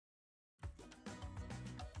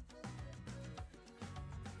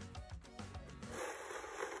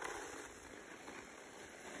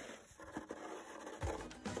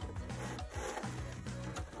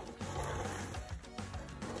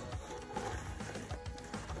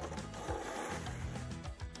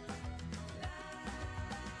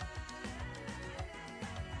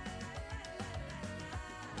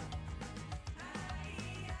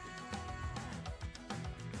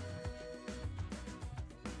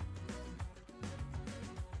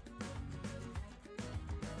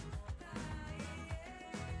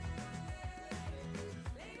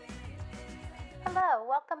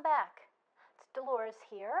welcome back. It's Dolores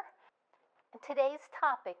here, and today's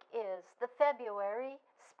topic is the February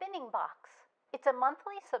spinning box. It's a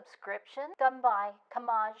monthly subscription done by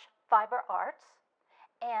Camaj Fiber Arts,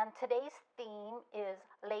 and today's theme is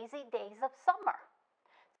Lazy Days of Summer.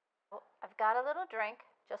 So I've got a little drink,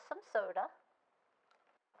 just some soda,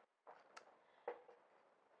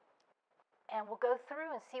 and we'll go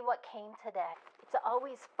through and see what came today. It's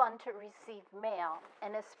always fun to receive mail,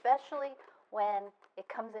 and especially when it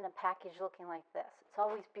comes in a package looking like this. It's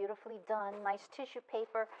always beautifully done, nice tissue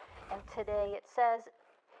paper, and today it says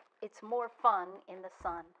it's more fun in the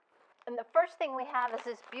sun. And the first thing we have is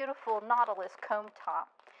this beautiful Nautilus comb top.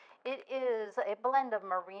 It is a blend of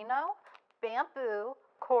merino, bamboo,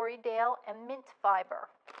 Corriedale, and mint fiber.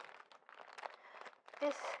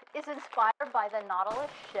 This is inspired by the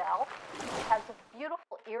Nautilus shell. It has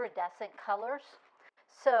beautiful iridescent colors.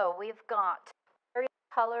 So we've got various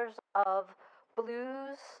colors of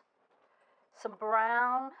blues, some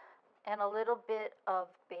brown, and a little bit of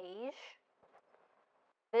beige.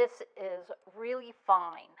 This is really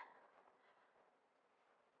fine.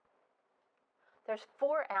 There's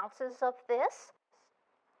 4 ounces of this,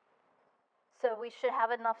 so we should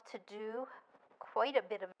have enough to do quite a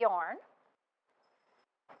bit of yarn.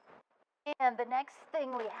 And the next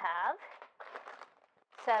thing we have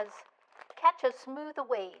says, catch a smooth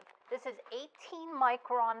wave. This is 18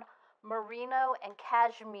 micron merino and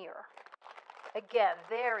cashmere. Again,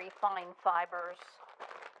 very fine fibers.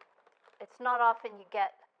 It's not often you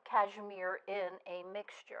get cashmere in a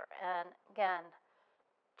mixture. And again,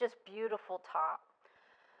 just beautiful top.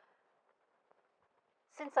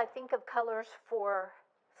 Since I think of colors for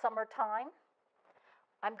summertime,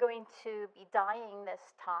 I'm going to be dyeing this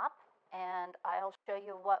top, and I'll show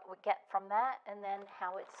you what we get from that and then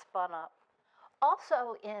how it's spun up.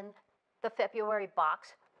 Also in the February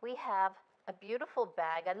box, we have a beautiful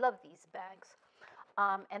bag. I love these bags.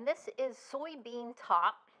 And this is soybean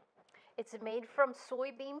top. It's made from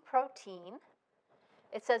soybean protein.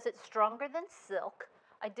 It says it's stronger than silk.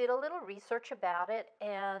 I did a little research about it,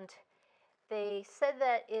 and they said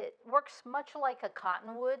that it works much like a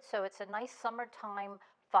cottonwood, so it's a nice summertime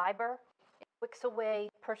fiber. It wicks away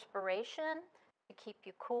perspiration to keep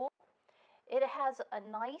you cool. It has a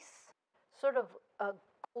nice sort of a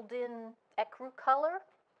golden ecru color,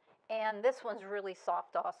 and this one's really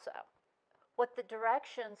soft also. What the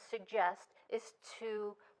directions suggest is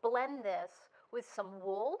to blend this with some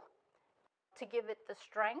wool to give it the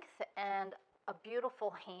strength and a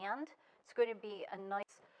beautiful hand. It's going to be a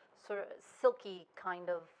nice sort of silky kind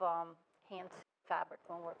of hand fabric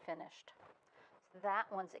when we're finished. So that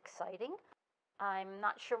one's exciting. I'm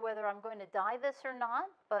not sure whether I'm going to dye this or not,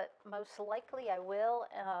 but most likely I will.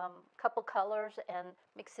 Couple colors and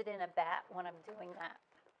mix it in a bat when I'm doing that.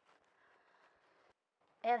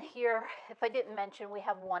 And here, if I didn't mention, we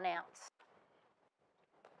have 1 ounce.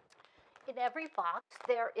 In every box,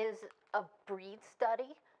 there is a breed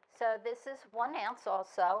study. So this is 1 ounce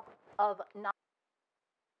also of Navajo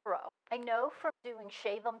churro. I know from doing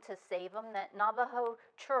Shave 'em to Save 'em that Navajo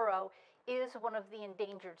churro is one of the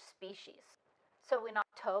endangered species. So in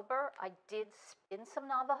October, I did spin some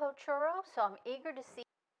Navajo churro, so I'm eager to see,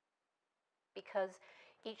 because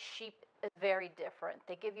each sheep is very different.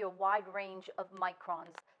 They give you a wide range of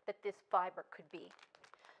microns that this fiber could be.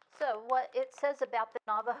 So what it says about the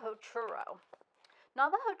Navajo churro.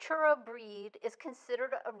 Navajo churro breed is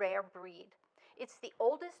considered a rare breed. It's the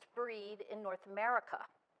oldest breed in North America.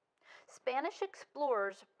 Spanish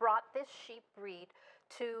explorers brought this sheep breed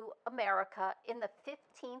to America in the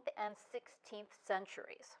 15th and 16th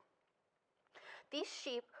centuries. These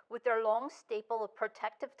sheep, with their long staple of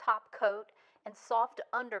protective top coat and soft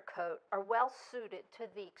undercoat, are well suited to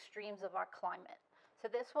the extremes of our climate. So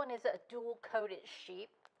this one is a dual-coated sheep.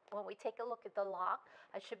 When we take a look at the lock,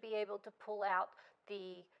 I should be able to pull out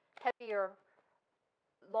the heavier,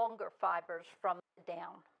 longer fibers from the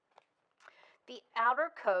down. The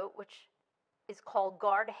outer coat, which is called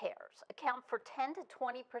guard hairs, account for 10 to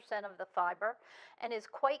 20% of the fiber and is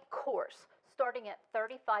quite coarse, starting at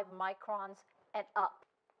 35 microns and up.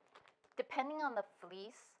 Depending on the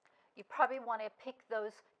fleece, you probably want to pick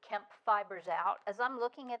those Kemp fibers out. As I'm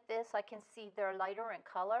looking at this, I can see they're lighter in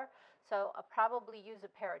color, so I'll probably use a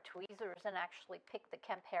pair of tweezers and actually pick the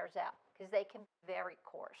Kemp hairs out, because they can be very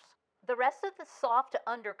coarse. The rest of the soft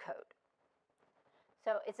undercoat,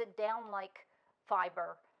 so it's a down-like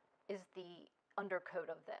fiber, is the undercoat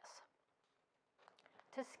of this.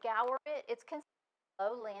 To scour it, it's considered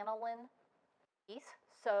low lanolin piece,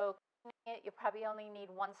 so you probably only need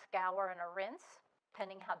 1 scour and a rinse,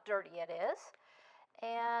 depending how dirty it is.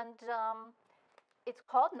 And It's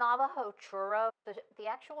called Navajo churro. The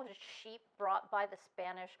actual sheep brought by the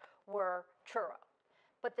Spanish were churro.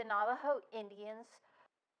 But the Navajo Indians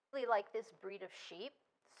really like this breed of sheep,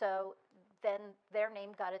 so then their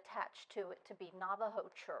name got attached to it to be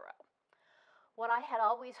Navajo churro. What I had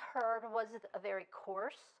always heard was a very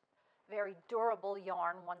coarse, very durable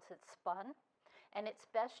yarn once it's spun, and it's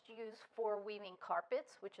best used for weaving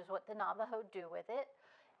carpets, which is what the Navajo do with it,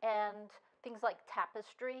 and things like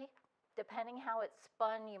tapestry. Depending how it's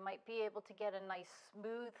spun, you might be able to get a nice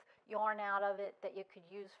smooth yarn out of it that you could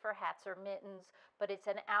use for hats or mittens, but it's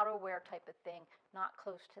an outerwear type of thing, not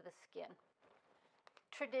close to the skin.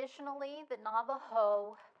 Traditionally, the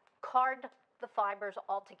Navajo card the fibers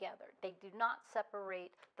all together. They do not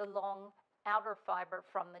separate the long outer fiber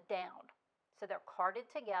from the down. So they're carded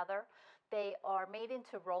together. They are made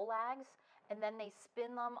into rolags, and then they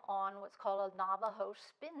spin them on what's called a Navajo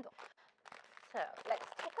spindle. So let's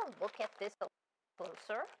take a look at this a little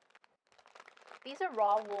closer. These are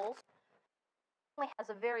raw wools. It only has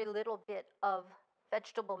a very little bit of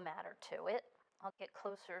vegetable matter to it. I'll get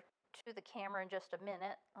closer to the camera in just a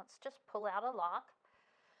minute. Let's just pull out a lock.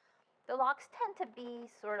 The locks tend to be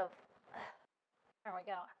sort of, there we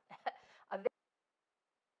go,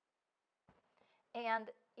 and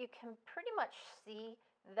you can pretty much see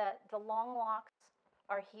that the long locks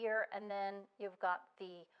are here, and then you've got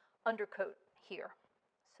the undercoat here.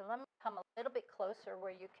 So let me come a little bit closer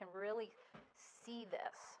where you can really see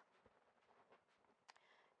this.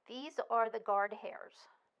 These are the guard hairs.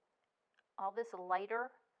 All this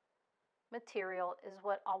lighter material is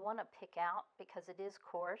what I want to pick out because it is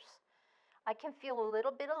coarse. I can feel a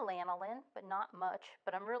little bit of lanolin, but not much,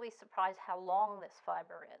 but I'm really surprised how long this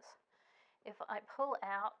fiber is. If I pull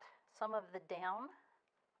out some of the down,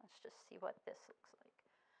 let's just see what this looks like.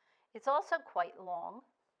 It's also quite long.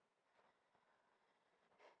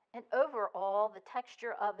 And overall, the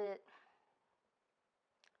texture of it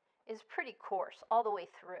is pretty coarse all the way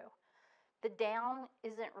through. The down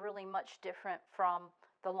isn't really much different from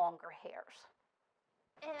the longer hairs.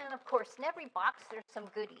 And of course, in every box, there's some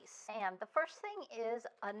goodies. And the first thing is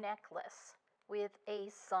a necklace with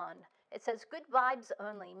a sun. It says, "Good vibes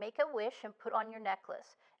only. Make a wish and put on your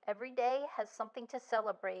necklace. Every day has something to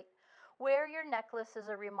celebrate. Wear your necklace as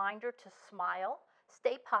a reminder to smile,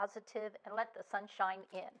 stay positive, and let the sun shine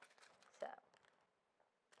in." So,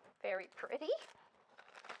 very pretty.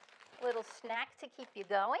 Little snack to keep you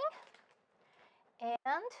going.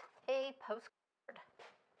 And a postcard.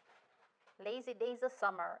 Lazy Days of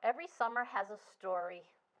Summer. Every summer has a story.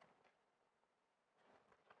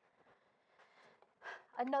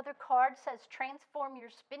 Another card says, "Transform your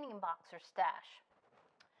spinning box or stash."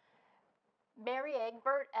 Mary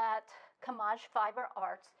Egbert at Camaj Fiber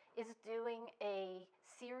Arts is doing a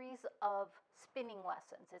series of spinning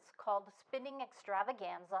lessons. It's called Spinning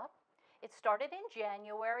Extravaganza. It started in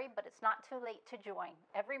January, but it's not too late to join.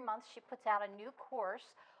 Every month she puts out a new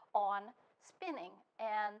course on spinning,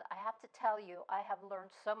 and I have to tell you, I have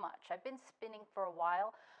learned so much. I've been spinning for a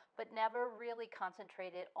while, but never really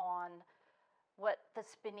concentrated on what the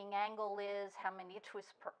spinning angle is, how many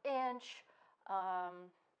twists per inch,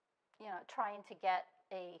 trying to get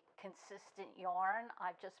a consistent yarn.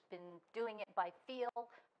 I've just been doing it by feel,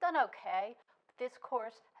 done okay. This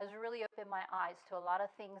course has really opened my eyes to a lot of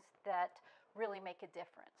things that really make a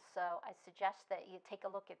difference. So I suggest that you take a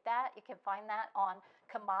look at that. You can find that on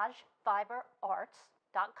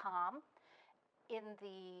camajfiberarts.com in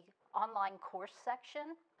the online course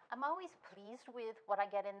section. I'm always pleased with what I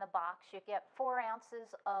get in the box. You get 4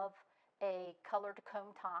 ounces of a colored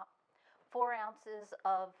comb top, 4 ounces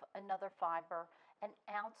of another fiber, an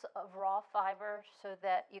ounce of raw fiber so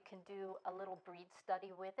that you can do a little breed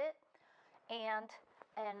study with it, and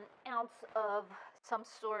an ounce of some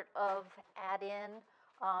sort of add-in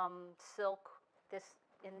silk.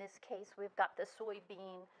 In this case, we've got the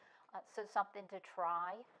soybean, so something to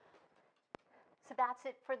try. So that's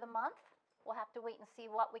it for the month. We'll have to wait and see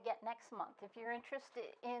what we get next month. If you're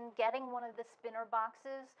interested in getting one of the spinner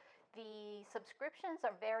boxes, the subscriptions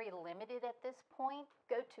are very limited at this point.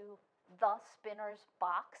 Go to The Spinner's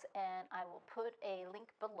Box, and I will put a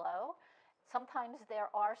link below. Sometimes there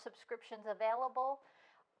are subscriptions available.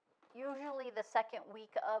 Usually the second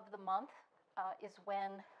week of the month is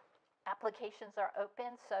when applications are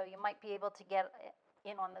open, so you might be able to get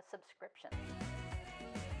in on the subscription.